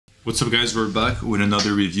What's up guys, we're back with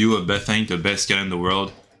another review of Beifeng, the best guy in the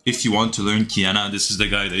world. If you want to learn Qiyana, this is the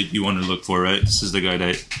guy that you want to look for, right? This is the guy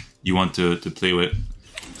that you want to play with.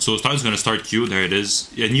 So Star's going to start Q, there it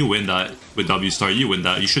is. And you win that with W Star, you win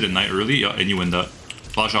that. You should ignite early, yeah, and you win that.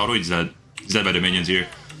 Flash auto, he's dead. He's dead by the minions here.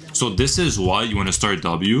 So this is why you want to start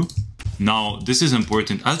W. Now, this is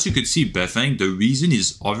important. As you could see, Beifeng, the reason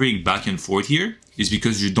he's hovering back and forth here is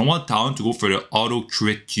because you don't want Talon to go for the auto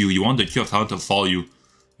crit Q. You want the Q of Talon to follow you.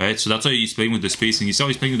 Right, so that's why he's playing with the spacing. You see how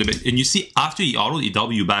he's playing with the bit, and you see after he autoed, he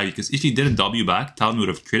W back, because if he didn't W back, Talon would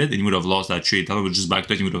have critted and he would have lost that trade. Talon would just back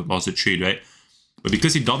and he would have lost the trade, right? But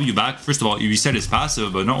because he W back, first of all, he reset his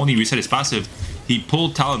passive, but not only reset his passive, he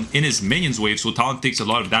pulled Talon in his minions wave, so Talon takes a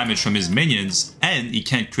lot of damage from his minions, and he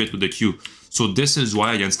can't crit with the Q. So this is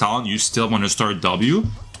why against Talon, you still want to start W,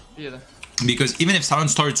 because even if Talon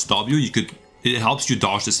starts W, it helps you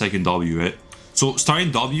dodge the second W, right? So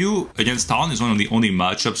starting W against Talon is one of the only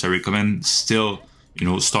matchups I recommend still, you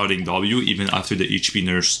know, starting W even after the HP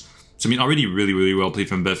nerfs. So I mean, already really well played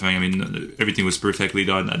from Beifeng. I mean, everything was perfectly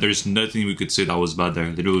done. There's nothing we could say that was bad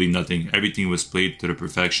there. Literally nothing. Everything was played to the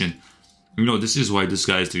perfection. You know, this is why this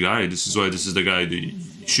guy is the guy. This is why this is the guy that you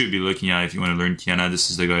should be looking at if you want to learn Qiyana. This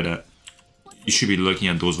is the guy that you should be looking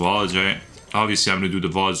at those VODs, right? Obviously, I'm going to do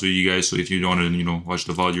the VODs with you guys, so if you don't want to, you know, watch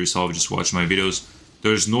the VOD yourself, just watch my videos.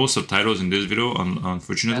 There's no subtitles in this video,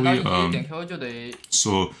 unfortunately.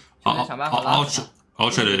 So I'll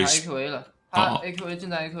try to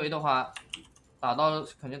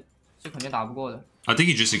I think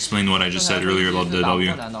he just explained what I just said earlier about the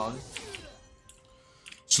W.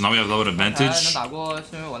 So now we have level advantage. I'm gonna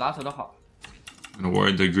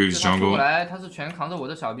ward the Greaves jungle.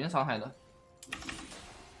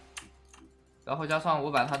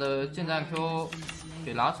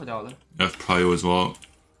 F prio as well.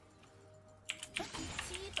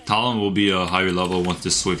 Talon will be a higher level once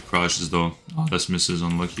this Swift crashes though. Oh, this misses,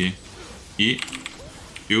 unlucky. E.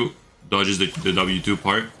 Q. Dodges the W2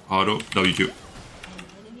 part. Auto. W2.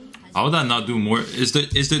 How would that not do more? Is the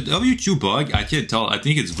W2 bug? I can't tell. I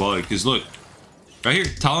think it's bug. Because look. Right here,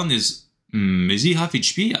 Talon is he half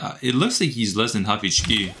HP? It looks like he's less than half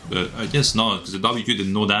HP. But I guess not. Because the W2 did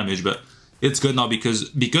no damage. But it's good now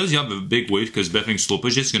because you have a big wave, because Beifeng slow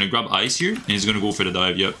push is gonna grab ice here and he's gonna go for the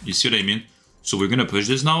dive. Yep, you see what I mean? So we're gonna push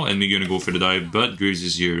this now and we're gonna go for the dive, but Greaves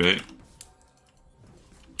is here, right?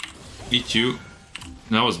 E2.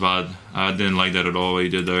 That was bad. I didn't like that at all what he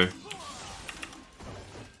did there.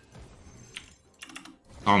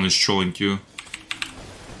 Talon is trolling Q.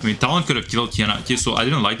 I mean, Talon could have killed Qiyana. Okay, so I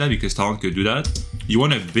didn't like that because Talon could do that. You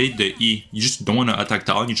want to bait the E. You just don't want to attack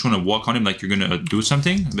Talon. You just want to walk on him like you're going to do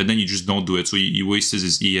something, but then you just don't do it. So he wastes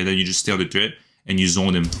his E and then you just stay on the threat and you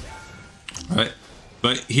zone him. Alright?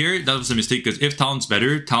 But here, that was a mistake, because if Talon's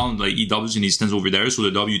better, Talon like he Ws and he stands over there, so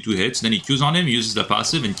the W2 hits, then he Qs on him, he uses the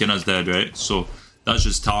passive, and Qiyana's dead, right? So that's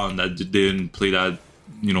just Talon that didn't play that,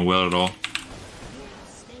 you know, well at all.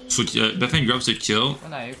 So Beifeng grabs a kill.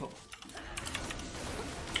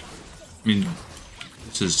 I mean,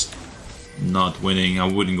 this is not winning. I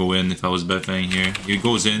wouldn't go in if I was Beifeng here. He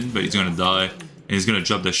goes in, but he's gonna die, and he's gonna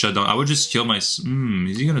drop the shutdown. I would just kill my. Is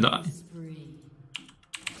he gonna die?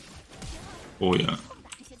 Oh yeah,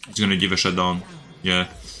 he's gonna give a shutdown. Yeah.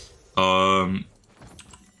 The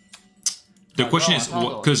question is,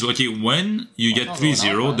 because okay, when you get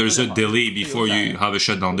 3-0, there's a delay before you have a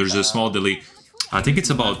shutdown. There's a small delay. I think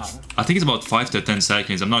it's about 5 to 10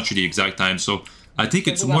 seconds. I'm not sure the exact time. So I think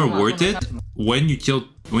it's more worth it when you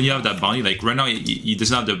have that bounty. Like right now, he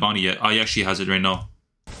doesn't have the bounty yet. Oh, he actually has it right now.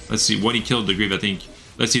 Let's see, when he killed the Grave, I think.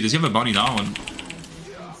 Let's see, does he have a bounty now?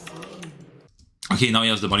 Okay, now he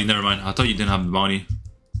has the bounty. Never mind. I thought you didn't have the bounty.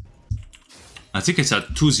 I think it's at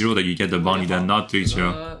 2-0 that you get the bounty, then not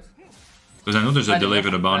 3-0. Because I know there's a delay for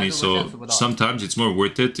the bounty, so sometimes it's more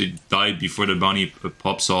worth it to die before the bounty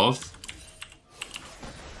pops off,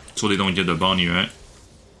 so they don't get the bounty, right?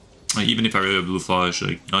 Like, even if I really have blue flash,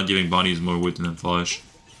 like, not giving bounty is more worth it than flash.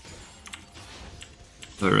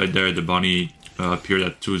 But right there, the bounty appeared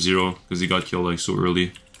at 2-0 because he got killed like so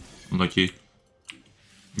early. Unlucky.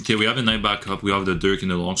 Okay, we have a knight back up. We have the Dirk and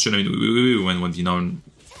the long straight. I mean, we win 1v now.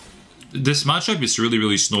 This matchup is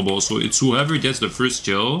really snowball. So it's whoever gets the first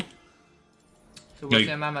kill, like,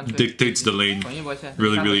 dictates the lane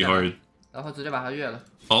really hard.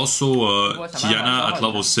 Also, Qiyana at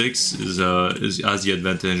level 6 has the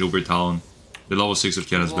advantage over Talon. The level 6 of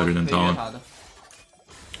Qiyana is better than Talon.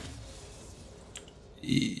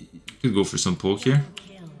 You could go for some poke here.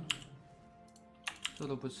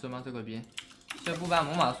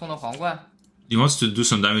 He wants to do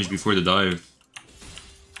some damage before the dive.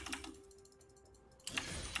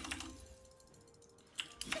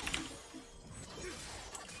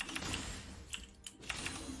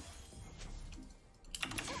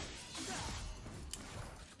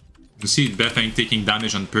 You see Beifeng taking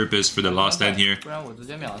damage on purpose for the last stand here.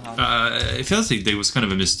 It feels like there was kind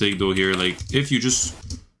of a mistake though here. Like if you just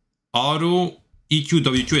auto EQ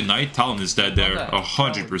WQ at night, Talon is dead there.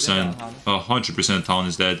 100%. 100% Talon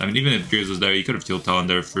is dead. I mean, even if Gears was there, you could have killed Talon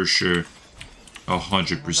there for sure.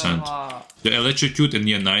 100%. The electrocute in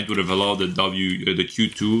the night would have allowed the the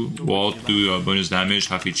Q2 wall to do bonus damage,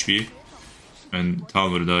 half HP, and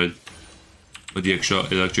Talon would have died. With the extra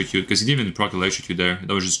electrocute, because he didn't even proc electrocute there.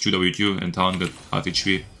 That was just 2 WQ and Talon got half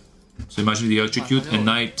HP. So imagine the electrocute and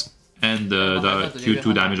night and the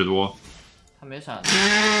Q2 damage at the wall.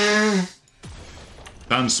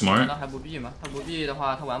 That's smart.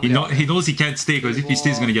 He knows he can't stay, because if he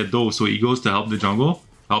stays, he's gonna get dove. So he goes to help the jungle,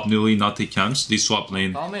 help Newly not take camps. They swap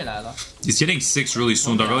lane. He's getting 6 really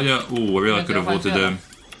soon. Aurelia, oh, Aurelia could have ulted him.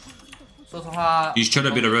 He's trying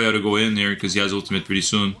to bait Aurelia to go in here because he has ultimate pretty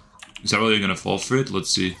soon. Is Aurelia gonna fall for it? Let's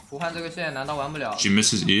see. She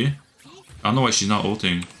misses E. I don't know why she's not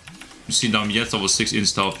ulting. You see, now Miet's level 6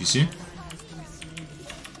 insta, you see?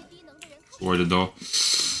 Warded though.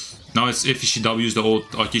 Now it's if she W's the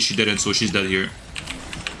ult. Okay, she didn't, so she's dead here.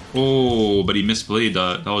 Oh, but he misplayed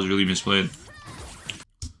that. That was really misplayed.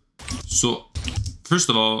 So, first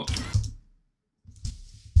of all,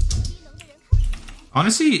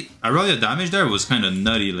 honestly, Aurelia damage there was kind of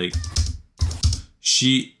nutty. Like,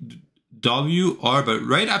 she WR, but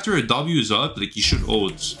right after her W is up, like, he should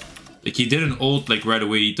ult. Like, he didn't ult, like, right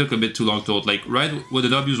away. He took a bit too long to ult. Like, right when the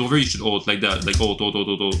W is over, you should ult, like that. Like, ult.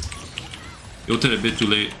 He ulted a bit too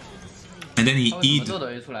late. And then he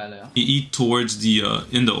eat towards the,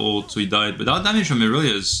 in the ult, so he died. But that damage from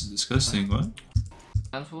Aurelia is disgusting, what?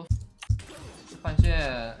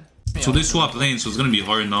 So they swap lanes, so it's gonna be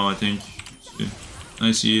hard now, I think.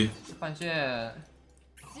 Nice E.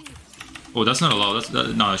 Oh, that's not allowed.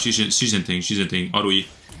 Nah, she's inting. Auto E.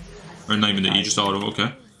 Or not even the E, just auto, okay.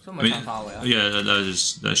 I mean,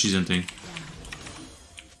 yeah, she's inting.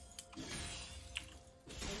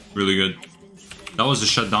 Really good. That was a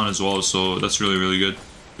shutdown as well, so that's really good.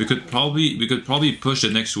 We could probably push the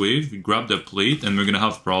next wave, grab the plate, and we're gonna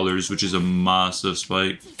have Prowlers, which is a massive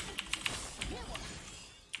spike.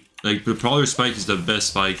 Like, the Prowler spike is the best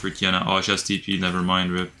spike for Qiyana. Oh, she has TP, never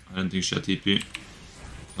mind, rip. I didn't think she had TP.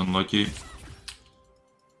 Unlucky.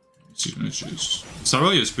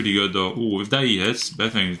 Aurelia is pretty good though. Ooh, if that E hits,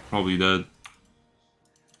 Beifeng is probably dead.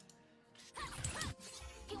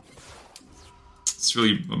 It's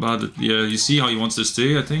really bad. Yeah, you see how he wants to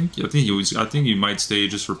stay. I think he might stay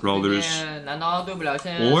just for Prowlers.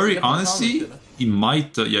 Or honestly, he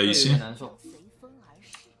might. Yeah, you see.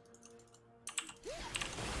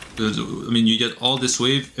 I mean, you get all this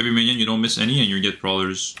wave, every minion, you don't miss any, and you get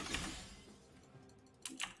Prowlers.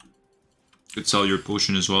 Could sell your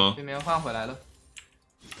potion as well.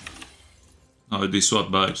 They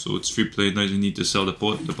swap back, so it's free play. Now you need to sell the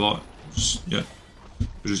bot. Yeah.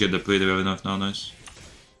 We just get the plate, we have enough now, nice.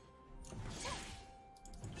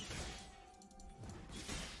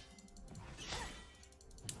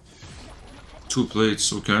 Two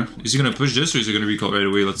plates, okay. Is he gonna push this or is he gonna recall right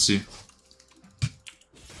away? Let's see. I'm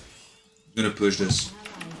gonna push this.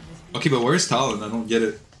 Okay, but where's Talon? I don't get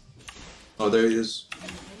it. Oh, there he is.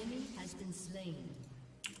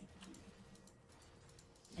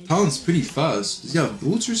 Talon's pretty fast. Does he have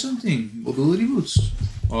boots or something? Mobility boots?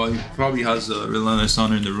 Oh, he probably has a Relentless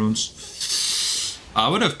Honor in the runes. I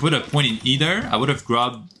would have put a point in E there. I would have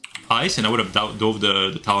grabbed Ice and I would have dove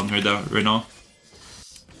the Talon right now.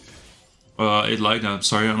 It lagged. I'm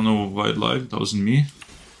sorry, I don't know why it lagged. That wasn't me.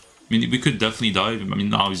 I mean, we could definitely dive. I mean,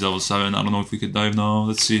 now he's level 7. I don't know if we could dive now.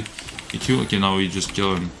 Let's see. EQ. Okay, now we just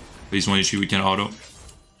kill him. He's 1 HP, we can auto.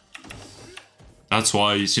 That's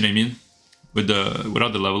why, you see what I mean?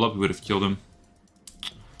 Without the level up, we would have killed him.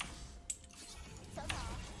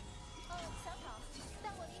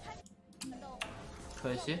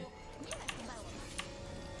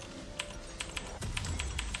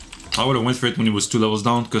 I would have went for it when he was 2 levels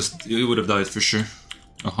down, because he would have died for sure.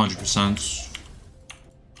 100%.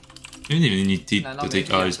 He didn't even need teeth to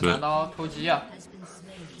take eyes, but... Oh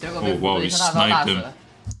wow, he sniped him.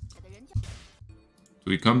 Do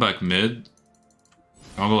we come back mid?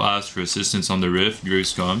 I'll go ask for assistance on the Rift.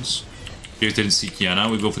 Graves comes. Graves didn't see Qiyana.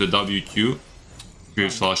 We go for the WQ.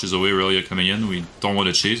 Graves flashes away. Aurelia coming in. We don't want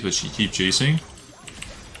to chase, but she keeps chasing.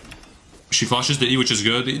 She flashes the E, which is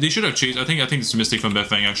good. They should have chased. I think it's a mistake from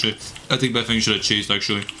Beifeng, actually. I think Beifeng should have chased,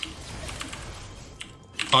 actually.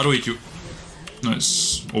 Auto EQ.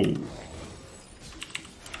 Nice. Oh.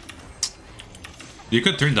 You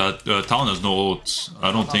could turn that. Talon has no ult.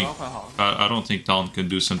 I don't think Talon can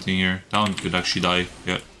do something here. Talon could actually die.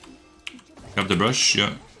 Yeah. Grab the brush.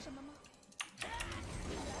 Yeah.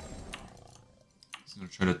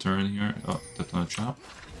 Try to turn here. Oh, that's not a trap.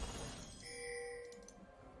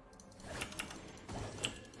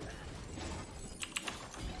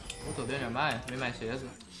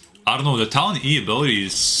 I don't know, the Talon E ability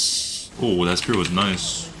is... Oh, that spear was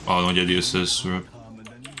nice. Oh, I don't get the assist. I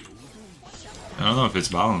don't know if it's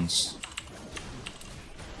balanced.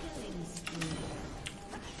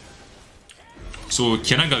 So,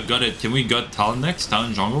 Qiyana got gutted. Can we gut Talon next?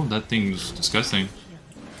 Talon jungle? That thing's disgusting.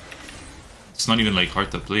 It's not even like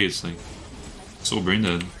hard to play, it's like so brain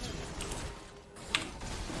dead.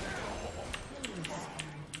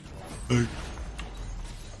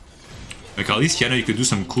 Like at least Qiyana you could do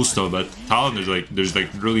some cool stuff, but Talon there's like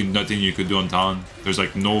really nothing you could do on Talon. There's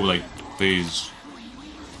like no like plays.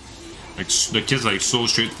 Like the kid's like so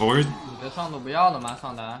straightforward.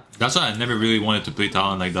 That's why I never really wanted to play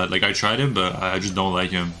Talon like that. Like I tried him, but I just don't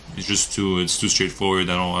like him. It's too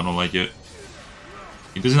straightforward. I don't like it.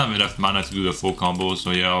 He doesn't have enough mana to do the full combo,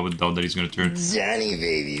 so yeah, I would doubt that he's gonna turn. Johnny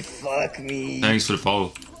baby, fuck me. Thanks for the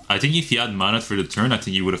follow. I think if he had mana for the turn, I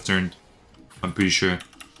think he would have turned. I'm pretty sure.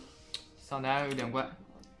 Oh.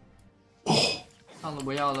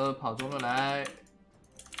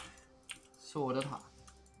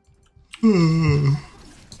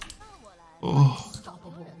 Oh.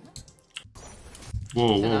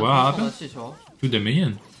 Whoa, what happened? To the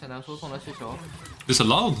minion.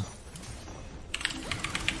 Disallowed.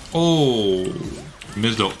 Oh,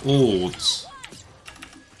 missed the ult.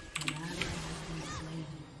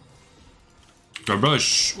 Grab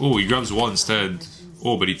brush. Oh, he grabs wall instead.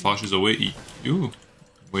 Oh, but he flashes away EQ.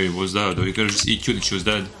 Wait, what was that? He could have just EQ'd and she was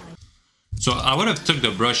dead. So I would have took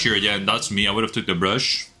the brush here again. That's me. I would have took the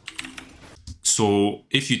brush. So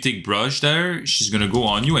if you take brush there, she's gonna go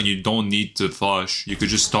on you and you don't need to flash. You could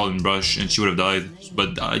just stall and brush and she would have died.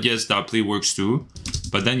 But I guess that play works too.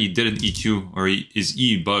 But then he didn't EQ, or his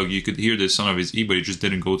E bug. You could hear the sound of his E, but it just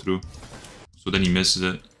didn't go through. So then he misses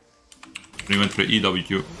it. And he went for the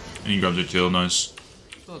EWQ, and he grabs a kill, nice.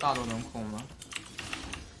 Okay,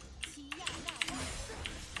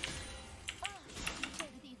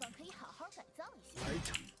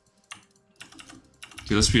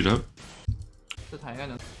 let's speed it up.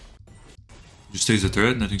 Just takes the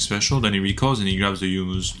turret, nothing special, then he recalls and he grabs the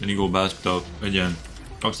Yumus. Then he go back up again.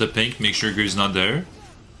 Drops the pink, make sure Grave's not there.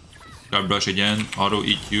 Grab brush again, auto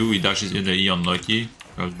EQ, he dashes in the E unlucky.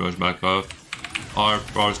 Grabs brush back off. R,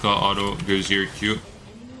 got auto, gives here Q.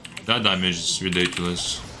 That damage is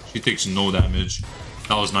ridiculous. She takes no damage.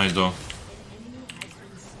 That was nice though.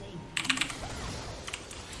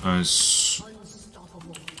 Nice.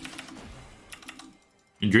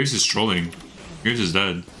 And Graves is trolling. Graves is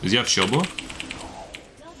dead. Does he have Shellbow?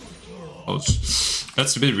 Oh,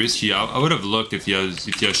 that's a bit risky. I would have looked if he has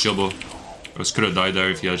Shellbow. I could have died there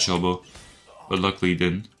if he had Shellbow. But luckily he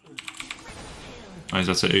didn't. Nice,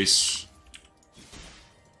 that's an ace.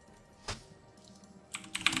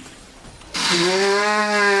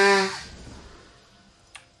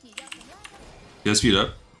 Yeah, speed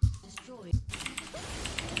up.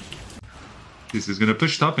 This is gonna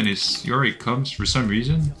push top and his Yorick comes for some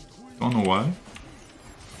reason. Don't know why.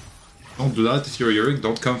 Don't do that if you're Yorick.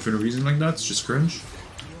 Don't come for no reason like that. It's just cringe.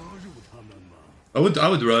 I would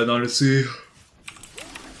run, honestly.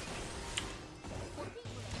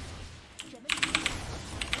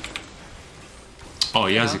 Oh,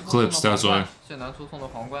 he has Eclipse, that's why.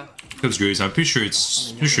 Eclipse Graves, I'm pretty sure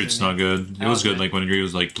it's not good. It was good like when Graves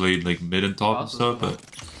was like played like mid and top and stuff, but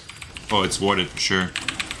oh, it's warded for sure.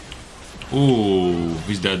 Oh,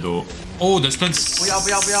 he's dead though. Oh, the stun saved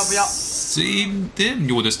him.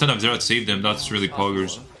 Yo, the stun of Zerat saved him. That's really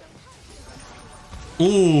poggers.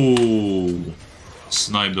 Oh,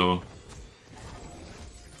 snipe though.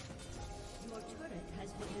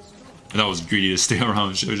 And that was greedy to stay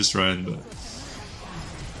around. Should have just ran, but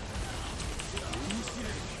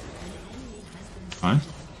fine.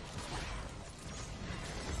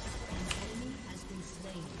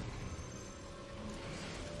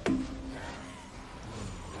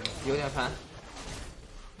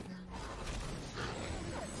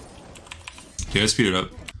 Okay, let's speed it up.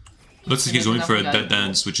 Looks like he's going for a dead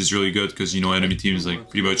dance, which is really good because you know enemy team is like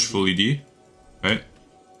pretty much full ED, right?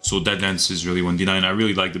 So dead dance is really 1d9. I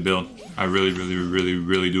really like the build. I really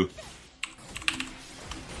do.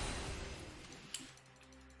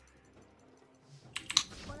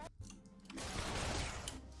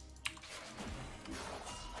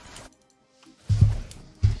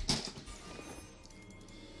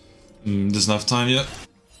 Doesn't have time yet.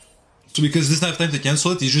 So because doesn't have time to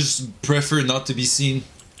cancel it, he just prefer not to be seen.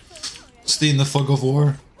 Stay in the fog of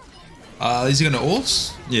war. Is he gonna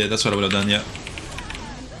ult? Yeah, that's what I would have done, yeah.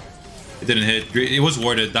 It didn't hit. It was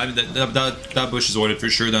warded. That bush is warded for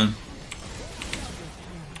sure then.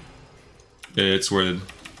 Yeah, it's warded.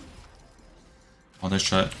 Oh, nice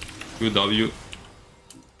shot. Good W.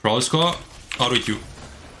 Prowlscore. Auto Q.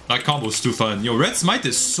 That combo's too fun. Yo, Red Smite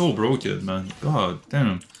is so broken, man. God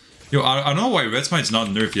damn. Yo, I don't know why Red Smite's not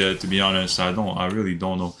nerfed yet, to be honest. I really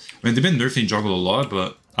don't know. I mean, they've been nerfing jungle a lot,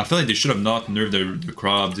 but I feel like they should have not nerfed the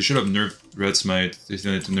crop. They should have nerfed Red Smite. They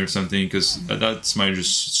needed to nerf something, because that Smite is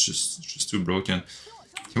just too broken.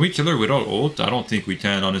 Can we kill her without ult? I don't think we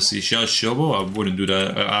can, honestly. She has Shilbo, I wouldn't do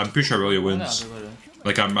that. I'm pretty sure Aurelia wins.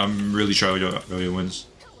 Like, I'm really sure Aurelia wins.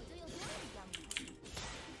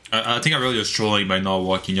 I think Aurelia's trolling by not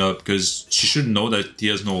walking up, because she should know that he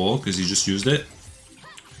has no ult, because he just used it.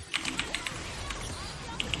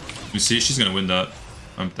 You see, she's gonna win that,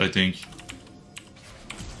 I think.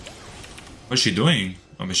 What's she doing?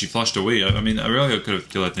 I mean, she flashed away. I mean, Aurelia could have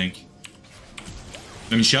killed, I think.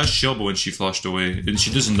 I mean, she has Shilbo when she flashed away, and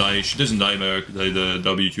she doesn't die. She doesn't die by the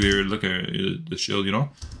WQ here. Look at her, the shield, you know?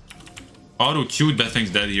 Auto Q, Beifeng's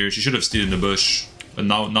dead here. She should have stayed in the bush, but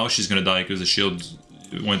now she's gonna die because the shield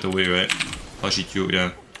went away, right? Flashy Q,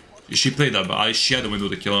 yeah. She played that, but she had the window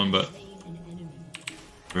to kill him, but...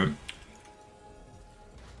 Right.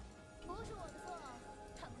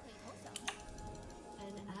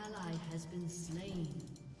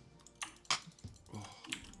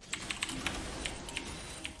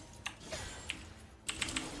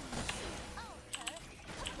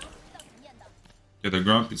 Yeah, the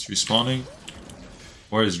Grump, it's respawning.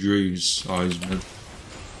 Where is Greaves? Oh, he's mid.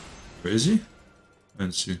 Where is he?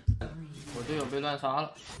 Let's see.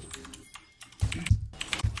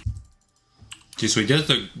 Okay, so he gets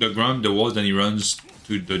the Grump, the walls, then he runs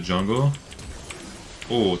to the jungle.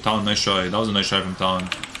 Oh, Talon, nice try. That was a nice try from Talon.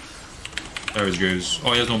 There is Greaves.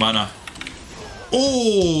 Oh, he has no mana.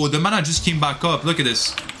 Oh, the mana just came back up. Look at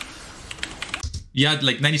this. He had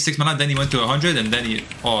like 96 mana, then he went to 100, and then he...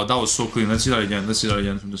 Oh, that was so clean. Let's see that again. Let's see that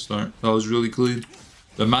again from the start. That was really clean.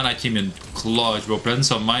 The mana came in clutch, bro.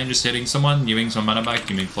 Presence of mind, just hitting someone, giving some mana back,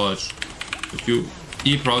 came in clutch. If you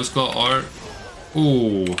E Prowlscore or...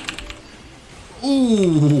 Ooh.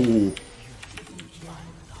 Ooh.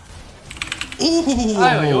 Ooh.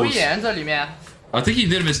 I think he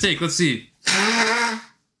did a mistake. Let's see.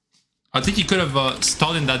 I think he could have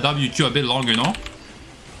stalled in that WQ a bit longer, no?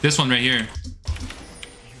 This one right here.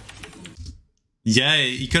 Yeah,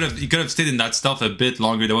 he could have stayed in that stealth a bit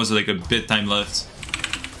longer. There was like a bit time left.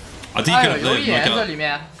 I think he could have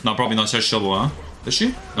lived. No, probably not. She has Shilbo, huh? Does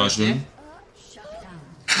she? No, she didn't.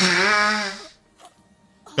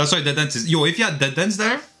 That's why Dead Dance is... Yo, if you had Dead Dance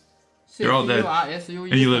there, they're all dead.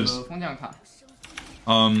 And he lives.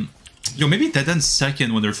 Yo, maybe Dead Dance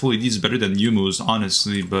second when they're full AD is better than Yumu's,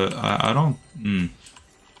 honestly, but I don't...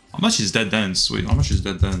 How much is Dead Dance? Wait, how much is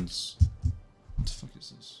Dead Dance? What the fuck is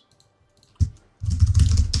this?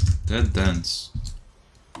 Dead Dance.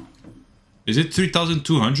 Is it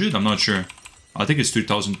 3,200? I'm not sure. I think it's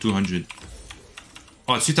 3,200.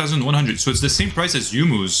 Oh, it's 3,100. So it's the same price as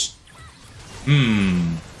Yumu's.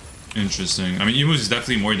 Interesting. I mean, Yumu's is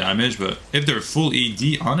definitely more damage, but if they're full AD,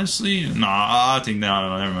 honestly, nah, I think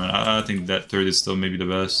no, never mind. I think that third is still maybe the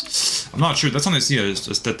best. I'm not sure. That's honestly a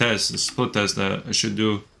test, a split test that I should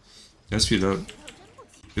do. Let's speed up.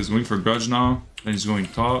 He's going for Grudge now, then he's going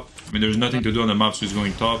top. I mean, there's nothing to do on the map, so he's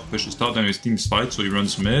going top, pushes top, then his team's fight, so he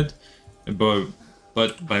runs mid. But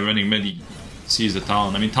by running mid, he sees the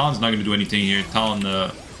Talon. I mean, Talon's not going to do anything here. Talon,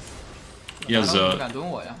 he has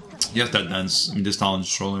that dance. I mean, this Talon's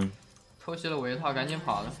trolling. He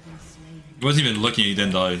wasn't even looking, he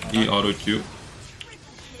didn't die. He auto Q.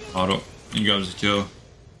 Auto. He grabs the kill.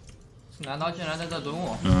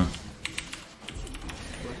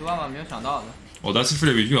 Well, that's it for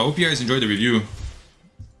the review. I hope you guys enjoyed the review.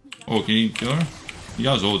 Oh, can he kill her? He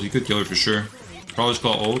has ult, he could kill her for sure. Probably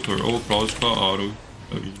call ult or ult, probably call auto.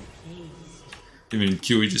 Even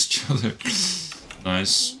Q, he just killed her.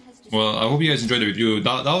 Nice. Well, I hope you guys enjoyed the review.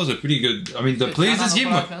 That was a pretty good... I mean, the plays this game...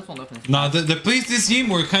 Nah, the plays this game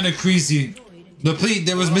were kind of crazy.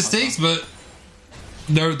 There was mistakes, but...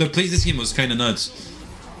 The plays this game was kind of nuts.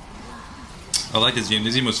 I like this game.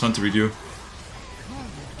 This game was fun to review.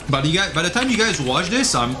 But you guys, by the time you guys watch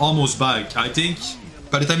this, I'm almost back. I think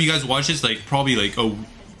by the time you guys watch this, like probably like a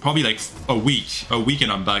week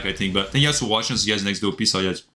and I'm back. I think. But thank you guys for watching. See you guys next video. Peace out, guys.